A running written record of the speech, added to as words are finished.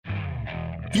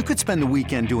You could spend the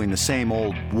weekend doing the same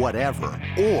old whatever,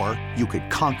 or you could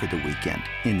conquer the weekend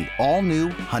in the all-new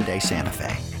Hyundai Santa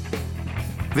Fe.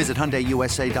 Visit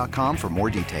HyundaiUSA.com for more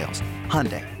details.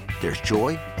 Hyundai, there's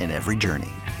joy in every journey.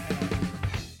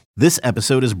 This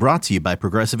episode is brought to you by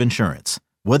Progressive Insurance.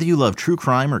 Whether you love true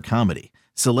crime or comedy,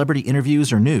 celebrity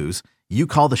interviews or news, you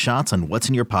call the shots on what's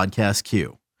in your podcast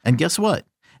queue. And guess what?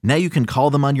 Now you can call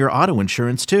them on your auto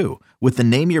insurance too with the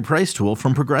Name Your Price tool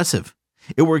from Progressive.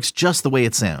 It works just the way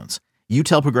it sounds. You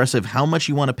tell Progressive how much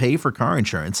you want to pay for car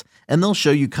insurance, and they'll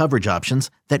show you coverage options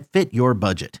that fit your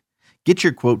budget. Get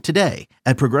your quote today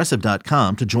at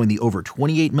Progressive.com to join the over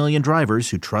 28 million drivers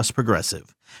who trust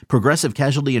Progressive. Progressive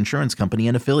Casualty Insurance Company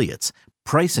and Affiliates.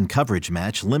 Price and coverage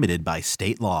match limited by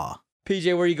state law.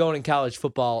 PJ, where are you going in college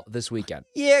football this weekend?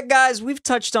 Yeah, guys, we've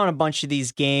touched on a bunch of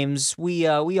these games. We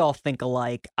all think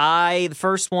alike. The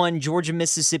first one, Georgia,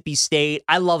 Mississippi State.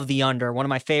 I love the under. One of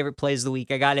my favorite plays of the week.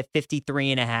 I got it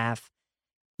 53.5.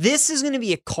 This is going to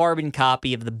be a carbon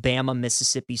copy of the Bama,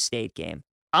 Mississippi State game.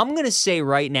 I'm going to say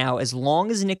right now, as long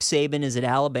as Nick Saban is at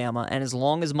Alabama and as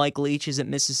long as Mike Leach is at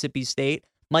Mississippi State,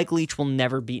 Mike Leach will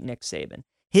never beat Nick Saban.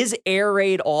 His air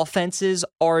raid offenses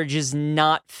are just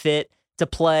not fit to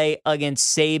play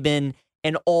against Saban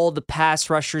and all the pass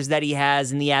rushers that he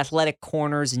has and the athletic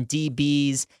corners and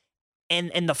DBs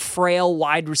and the frail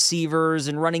wide receivers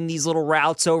and running these little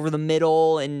routes over the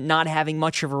middle and not having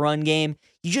much of a run game.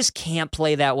 You just can't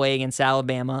play that way against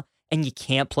Alabama, and you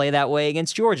can't play that way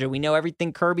against Georgia. We know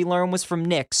everything Kirby learned was from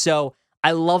Nick, so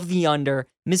I love the under.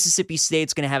 Mississippi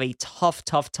State's going to have a tough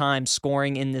time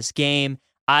scoring in this game.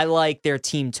 I like their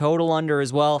team total under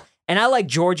as well. And I like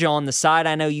Georgia on the side.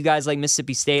 I know you guys like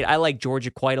Mississippi State. I like Georgia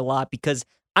quite a lot because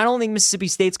I don't think Mississippi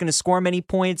State's going to score many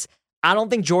points. I don't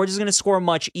think Georgia's going to score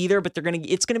much either, but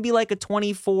it's going to be like a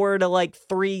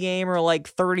 24-3 game or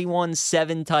like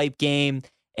 31-7 type game.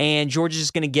 And Georgia's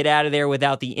just going to get out of there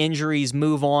without the injuries,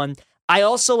 move on. I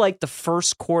also like the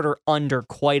first quarter under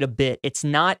quite a bit. It's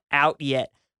not out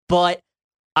yet, but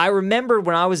I remember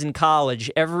when I was in college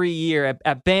every year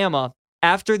at Bama,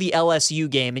 after the LSU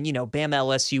game, and Bama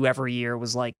LSU every year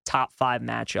was like top 5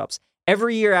 matchups.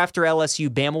 Every year after LSU,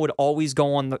 Bama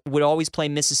would always play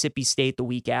Mississippi State the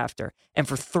week after. And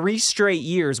for 3 straight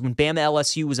years, when Bama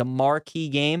LSU was a marquee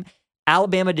game,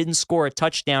 Alabama didn't score a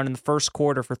touchdown in the first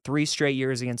quarter for 3 straight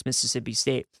years against Mississippi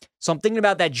State. So I'm thinking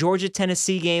about that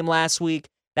Georgia-Tennessee game last week.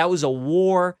 That was a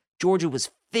war. Georgia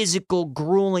was physical,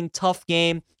 grueling, tough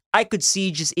game. I could see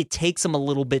it takes them a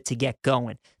little bit to get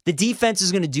going. The defense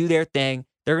is going to do their thing.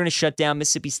 They're going to shut down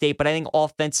Mississippi State, but I think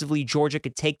offensively, Georgia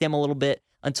could take them a little bit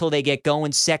until they get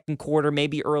going second quarter,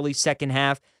 maybe early second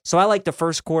half. So I like the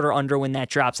first quarter under when that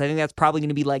drops. I think that's probably going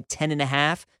to be like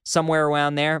 10.5, somewhere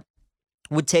around there.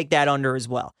 Would take that under as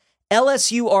well.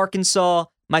 LSU, Arkansas,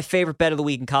 my favorite bet of the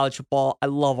week in college football. I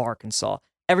love Arkansas.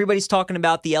 Everybody's talking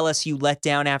about the LSU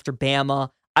letdown after Bama.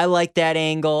 I like that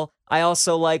angle. I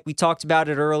also we talked about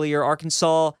it earlier,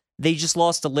 Arkansas, they just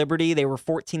lost to Liberty. They were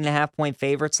 14.5-point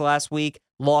favorites last week,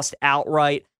 lost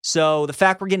outright. So the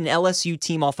fact we're getting an LSU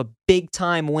team off a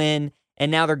big-time win, and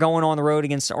now they're going on the road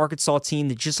against an Arkansas team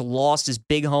that just lost as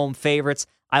big home favorites.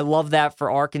 I love that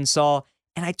for Arkansas.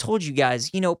 And I told you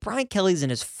guys, Brian Kelly's in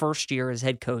his first year as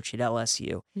head coach at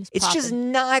LSU. It's just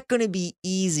not going to be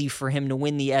easy for him to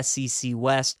win the SEC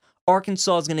West.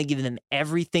 Arkansas is going to give them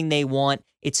everything they want.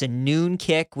 It's a noon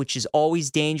kick, which is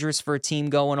always dangerous for a team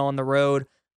going on the road.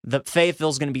 The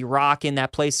Fayetteville's going to be rocking.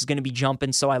 That place is going to be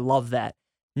jumping, so I love that.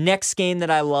 Next game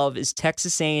that I love is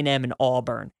Texas A&M and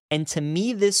Auburn. And to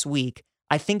me this week,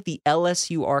 I think the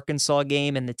LSU-Arkansas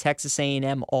game and the Texas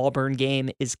A&M Auburn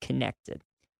game is connected.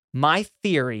 My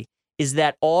theory is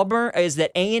that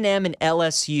A&M and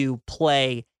LSU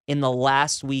play in the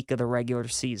last week of the regular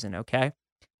season, okay?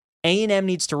 A&M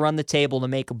needs to run the table to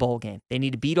make a bowl game. They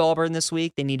need to beat Auburn this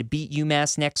week. They need to beat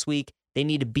UMass next week. They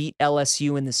need to beat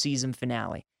LSU in the season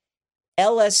finale.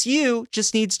 LSU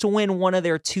just needs to win one of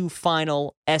their 2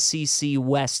 final SEC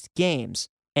West games,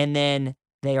 and then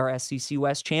they are SEC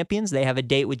West champions. They have a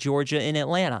date with Georgia in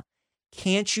Atlanta.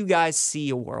 Can't you guys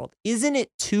see a world? Isn't it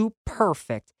too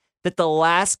perfect that the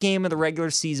last game of the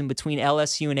regular season between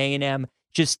LSU and A&M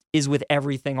just is with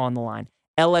everything on the line?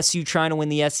 LSU trying to win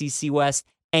the SEC West,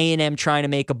 A&M trying to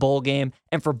make a bowl game.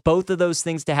 And for both of those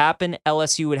things to happen,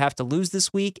 LSU would have to lose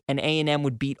this week, and A&M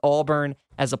would beat Auburn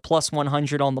as a plus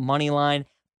 100 on the money line.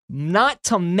 Not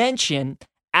to mention,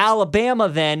 Alabama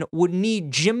then would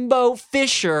need Jimbo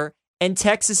Fisher and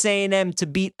Texas A&M to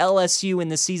beat LSU in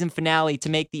the season finale to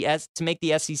make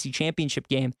the SEC championship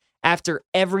game. After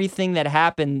everything that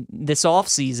happened this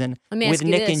offseason with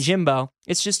Nick and Jimbo,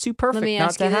 it's just too perfect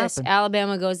not to happen.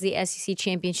 Alabama goes to the SEC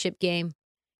championship game.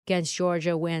 against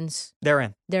Georgia wins, They're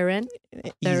in. they're in?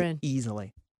 They're in.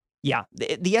 Easily. Yeah.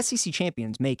 The SEC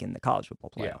champion's making the college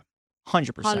football playoff.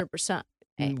 100%.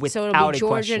 100%. Without So it'll a be Georgia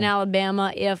question. and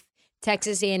Alabama if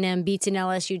Texas A&M beats an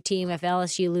LSU team, if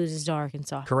LSU loses to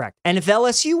Arkansas. Correct. And if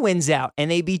LSU wins out and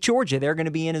they beat Georgia, they're going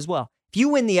to be in as well. If you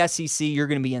win the SEC, you're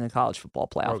going to be in the college football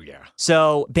playoff. Oh, yeah.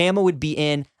 So Bama would be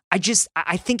in.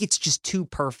 I think it's just too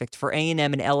perfect for A&M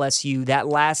and LSU. That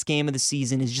last game of the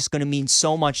season is just going to mean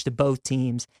so much to both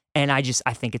teams, and I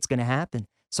think it's going to happen.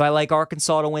 So I like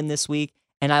Arkansas to win this week,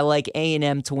 and I like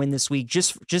A&M to win this week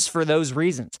just for those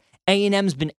reasons.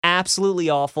 A&M's been absolutely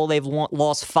awful. They've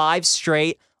lost 5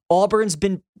 straight. Auburn's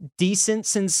been decent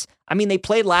since, they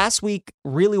played last week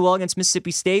really well against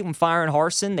Mississippi State when firing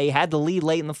Harsin. They had the lead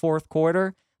late in the fourth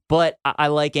quarter. But I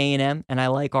like A&M, and I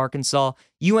like Arkansas.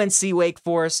 UNC Wake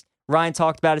Forest. Ryan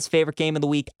talked about his favorite game of the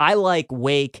week. I like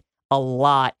Wake a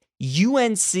lot.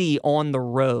 UNC on the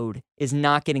road is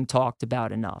not getting talked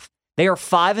about enough. They are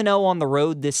 5-0 on the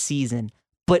road this season,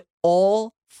 but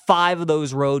all 5 of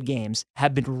those road games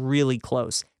have been really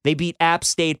close. They beat App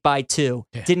State by 2,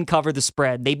 didn't cover the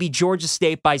spread. They beat Georgia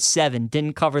State by 7,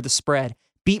 didn't cover the spread.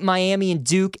 Beat Miami and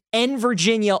Duke and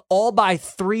Virginia all by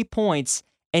 3 points,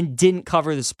 and didn't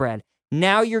cover the spread.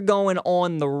 Now you're going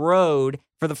on the road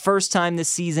for the first time this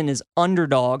season as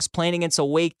underdogs, playing against a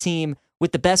Wake team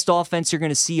with the best offense you're going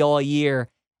to see all year.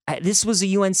 This was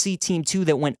a UNC team, too,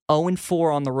 that went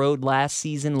 0-4 on the road last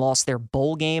season, lost their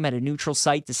bowl game at a neutral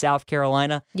site to South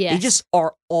Carolina. Yes. They just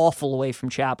are awful away from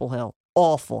Chapel Hill.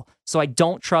 Awful. So I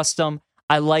don't trust them.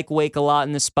 I like Wake a lot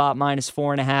in this spot,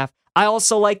 -4.5. I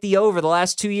also like the over. The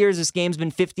last 2 years, this game's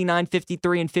been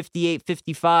 59-53 and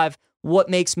 58-55. What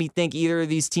makes me think either of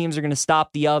these teams are going to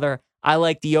stop the other? I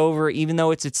like the over, even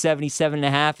though it's at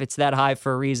 77.5. It's that high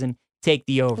for a reason. Take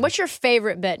the over. What's your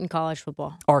favorite bet in college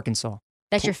football? Arkansas.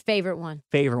 That's your favorite one.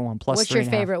 Favorite one, plus What's your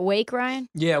 3.5. favorite? Wake, Ryan?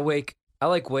 Yeah, Wake. I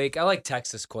like Wake. I like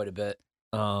Texas quite a bit.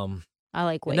 I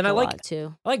like Wake then a I like- lot,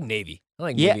 too. I like Navy. I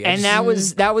like Yeah, Navy. and that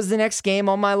was the next game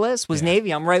on my list was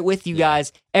Navy. I'm right with you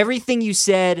guys. Everything you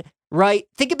said, right?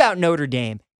 Think about Notre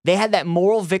Dame. They had that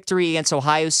moral victory against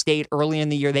Ohio State early in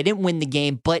the year. They didn't win the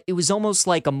game, but it was almost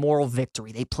like a moral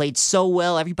victory. They played so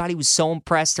well. Everybody was so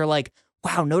impressed. They're like,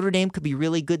 wow, Notre Dame could be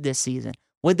really good this season.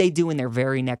 What'd they do in their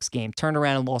very next game? Turned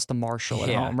around and lost to Marshall at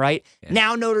home, right? Yeah.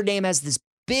 Now Notre Dame has this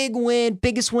big win,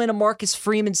 biggest win of Marcus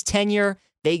Freeman's tenure.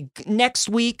 Next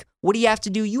week, what do you have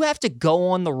to do? You have to go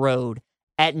on the road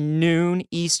at noon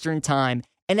Eastern time.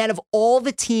 And out of all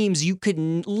the teams you could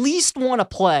least want to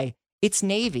play, it's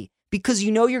Navy. Because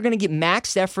you know you're going to get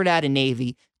maxed effort out of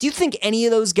Navy. Do you think any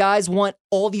of those guys want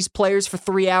all these players for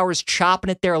 3 hours chopping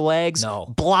at their legs,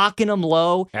 blocking them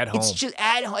low? At home.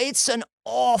 It's an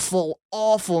awful,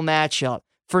 awful matchup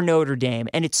for Notre Dame.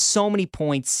 And it's so many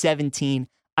points, 17.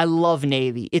 I love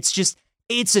Navy. It's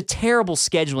a terrible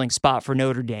scheduling spot for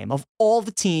Notre Dame. Of all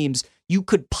the teams you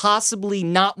could possibly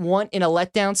not want in a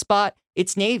letdown spot,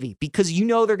 it's Navy. Because you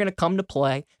know they're going to come to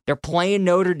play. They're playing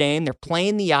Notre Dame. They're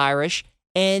playing the Irish.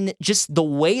 And just the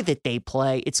way that they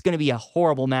play, it's going to be a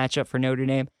horrible matchup for Notre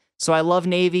Dame. So I love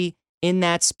Navy in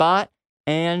that spot.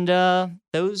 And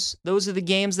those are the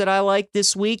games that I like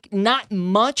this week. Not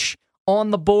much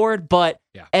on the board, but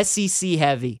SEC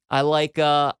heavy. I like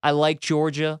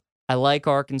Georgia. I like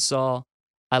Arkansas.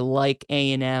 I like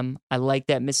A&M. I like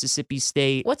that Mississippi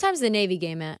State. What time's the Navy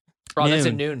game at? Oh, that's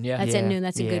at noon. Yeah, that's at noon.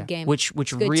 That's a good game. Which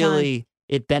good really. Time.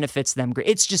 It benefits them great.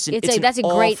 It's just that's a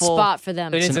great spot for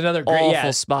them. It's another great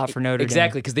awful spot for Notre Dame.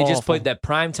 Exactly, because they just played that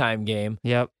primetime game.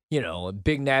 Yep. You know, a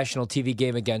big national TV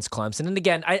game against Clemson. And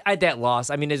again, I that loss.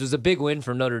 I mean, it was a big win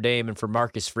for Notre Dame and for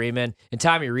Marcus Freeman. And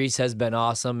Tommy Rees has been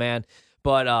awesome, man.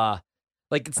 But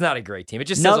it's not a great team. It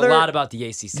just says a lot about the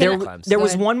ACC. There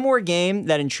was one more game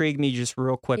that intrigued me just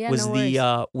real quick.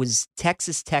 Yeah, was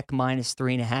Texas Tech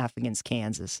 -3.5 against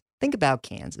Kansas. Think about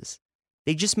Kansas.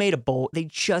 They just made a bowl. They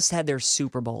just had their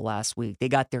Super Bowl last week. They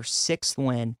got their 6th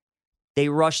win. They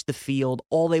rushed the field.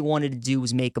 All they wanted to do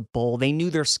was make a bowl. They knew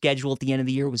their schedule at the end of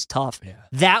the year was tough. Yeah.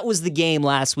 That was the game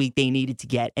last week they needed to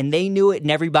get. And they knew it,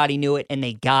 and everybody knew it, and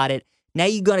they got it. Now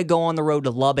you're going to go on the road to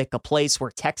Lubbock, a place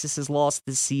where Texas has lost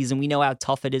this season. We know how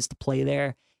tough it is to play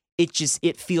there.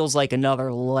 It feels like another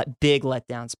big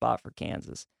letdown spot for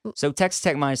Kansas. So Texas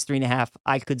Tech -3.5,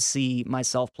 I could see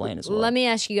myself playing as well. Let me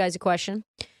ask you guys a question.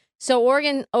 So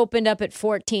Oregon opened up at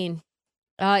 14.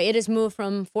 It has moved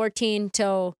from 14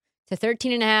 to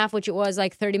 13.5, which it was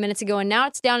like 30 minutes ago, and now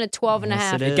it's down to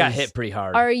 12.5. It got hit pretty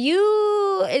hard. Are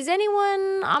you Is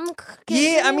anyone?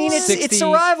 Yeah, I mean, it's 60. a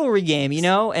rivalry game,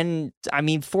 and I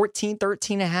mean, 14,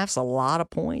 13 and a half is a lot of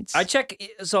points. I check,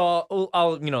 so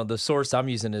I'll the source I'm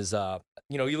using is,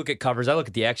 you look at covers. I look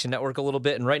at the Action Network a little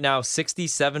bit, and right now,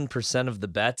 67% of the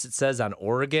bets, it says, on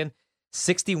Oregon,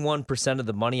 61% of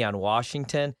the money on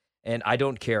Washington, and I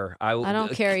don't care. I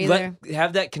don't care either.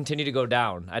 Have that continue to go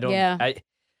down. I don't. Yeah.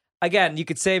 Again, you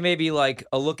could say maybe like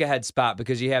a look-ahead spot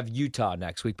because you have Utah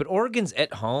next week, but Oregon's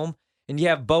at home, and you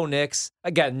have Bo Nix,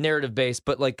 again, narrative-based,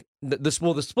 but like the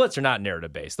splits are not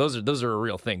narrative-based. Those are a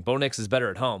real thing. Bo Nix is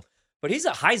better at home. But he's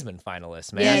a Heisman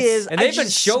finalist, man. He is. And they've been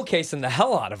showcasing the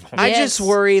hell out of him. I Yes. just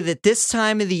worry that this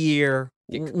time of the year,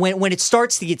 when it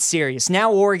starts to get serious,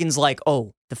 now Oregon's like,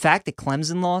 oh, the fact that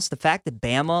Clemson lost, the fact that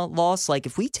Bama lost, like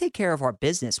if we take care of our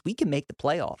business, we can make the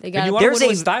playoff. They And got you want to There's win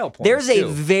a- with style points, There's a too.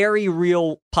 very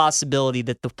real possibility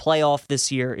that the playoff this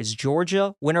year is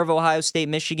Georgia, winner of Ohio State,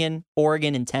 Michigan,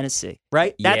 Oregon, and Tennessee,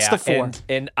 right? That's Yeah, the four.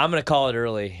 And I'm going to call it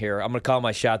early here. I'm going to call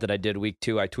my shot that I did week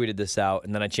 2. I tweeted this out,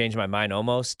 and then I changed my mind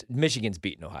almost. Michigan's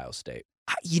beating Ohio State.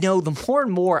 The more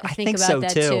and more, I I think think about so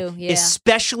that too. too, yeah.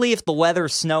 Especially if the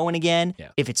weather's snowing again, Yeah.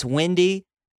 if it's windy.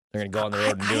 They're going to go on the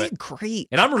road and do I it. agree.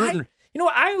 And I'm rooting. You know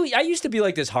what? I used to be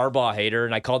like this Harbaugh hater,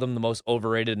 and I called him the most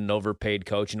overrated and overpaid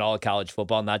coach in all of college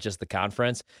football, not just the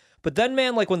conference. But then,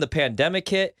 man, like when the pandemic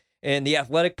hit and the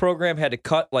athletic program had to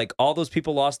cut, like all those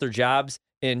people lost their jobs.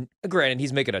 And granted,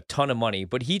 he's making a ton of money,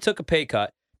 but he took a pay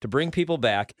cut to bring people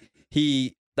back.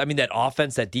 That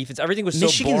offense, that defense, everything was so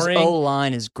Michigan's boring.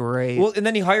 O-line is great. Well, and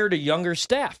then he hired a younger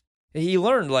staff. He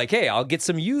learned, like, hey, I'll get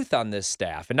some youth on this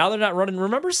staff. And now they're not running.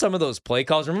 Remember some of those play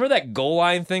calls? Remember that goal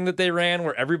line thing that they ran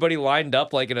where everybody lined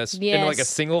up like in like a Yes.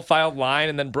 single filed line?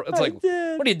 And then it's like,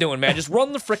 what are you doing, man? Just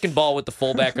run the freaking ball with the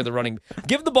fullback or the running.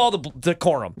 Give the ball to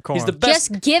Corum. He's the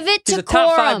best. Just give it He's to a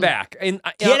top 5 Corum. back. And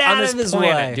Get on out this of his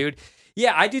planet, way. dude.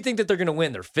 Yeah, I do think that they're going to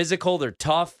win. They're physical. They're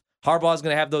tough. Harbaugh's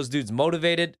going to have those dudes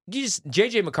motivated.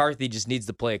 JJ McCarthy just needs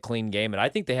to play a clean game, and I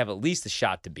think they have at least a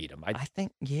shot to beat him. I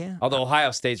think, yeah. Although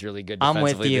Ohio State's really good I'm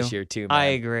defensively with you. this year too, man. I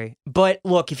agree. But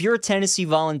look, if you're a Tennessee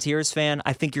Volunteers fan,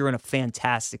 I think you're in a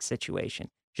fantastic situation.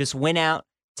 Just win out,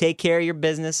 take care of your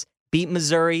business, beat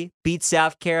Missouri, beat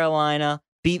South Carolina,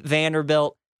 beat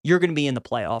Vanderbilt. You're going to be in the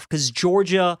playoff because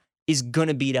Georgia is going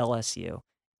to beat LSU.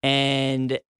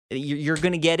 And you're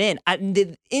going to get in.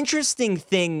 The interesting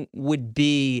thing would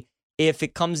be if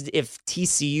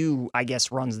TCU, I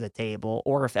guess, runs the table,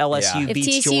 or if LSU If beats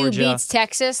TCU Georgia. beats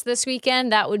Texas this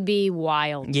weekend, that would be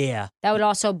wild. Yeah. That would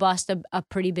also bust a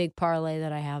pretty big parlay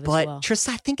that I have But as well.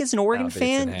 Tristan, I think as an Oregon don't think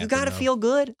it's fan, gonna you happen, got to though. feel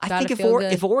good. I Gotta think feel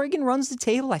good. if Oregon runs the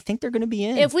table, I think they're going to be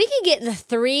in. If we could get the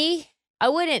 3, I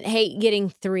wouldn't hate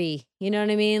getting 3. You know what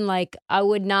I mean? Like, I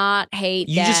would not hate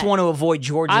you that. just want to avoid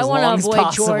Georgia I as want long to as avoid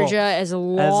possible. Georgia as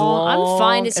long. I'm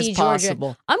fine to as see Georgia.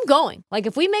 possible. I'm going. Like,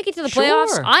 if we make it to the playoffs,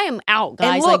 Sure. I am out,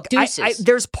 guys. And look, like deuces.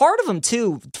 there's part of them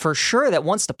too, for sure, that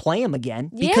wants to play them again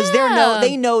because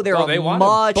they know they're they a want 'em.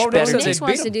 much Bo Nix better said Nick they'd team.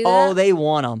 wants beat to 'em. do that. Oh, they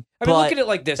want them. I mean, look at it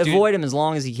like this, dude. Avoid them as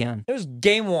long as you can. It was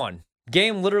game 1.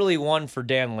 Game literally 1 for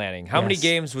Dan Lanning. How many Yes.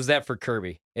 games was that for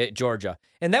Kirby at Georgia?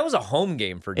 And that was a home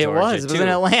game for Georgia. It was too. in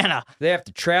Atlanta. They have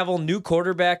to travel, new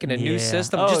quarterback in a new Yeah.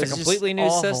 system, Oh, just a it's just completely new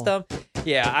awful. system.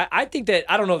 Yeah, I think that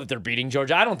I don't know that they're beating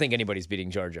Georgia. I don't think anybody's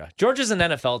beating Georgia. Georgia's an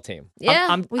NFL team.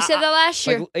 yeah, we said that last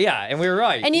year. Like, yeah, and we were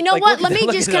right. And you know Like, what? look Let at- me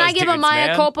look just, at can I those give a dudes, Maya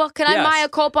man. culpa? Can I Yes. Maya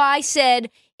culpa? I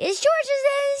said, is Georgia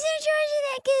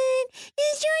that good?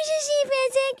 Is Georgia's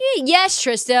defense that good? Yes,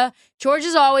 Trista.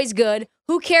 Georgia's always good.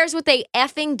 Who cares what they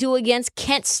effing do against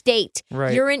Kent State?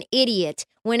 Right. You're an idiot.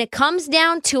 When it comes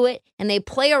down to it and they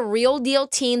play a real deal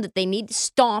team that they need to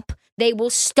stomp, they will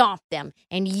stomp them.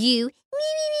 And you,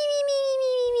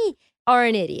 me, are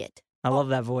an idiot. I love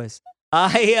that voice.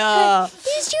 Is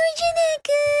Georgia that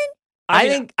good? I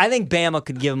think Bama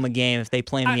could give them a game if they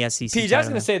play in the SEC. Pete, I was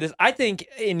going to say this. I think,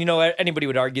 and you know, anybody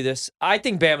would argue this. I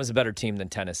think Bama's a better team than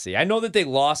Tennessee. I know that they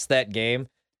lost that game,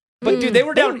 but dude, they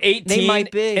were down 18, they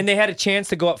might be. and they had a chance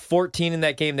to go up 14 in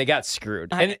that game. They got screwed.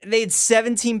 And they had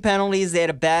 17 penalties. They had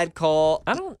a bad call.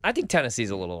 I think Tennessee's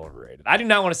a little overrated. I do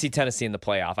not want to see Tennessee in the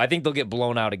playoff. I think they'll get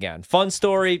blown out again. Fun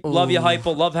story. Love you,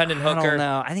 Heupel. Love Hendon I Hooker. don't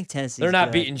know. I think Tennessee's They're not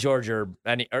good. beating Georgia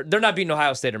or they're not beating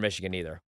Ohio State or Michigan either.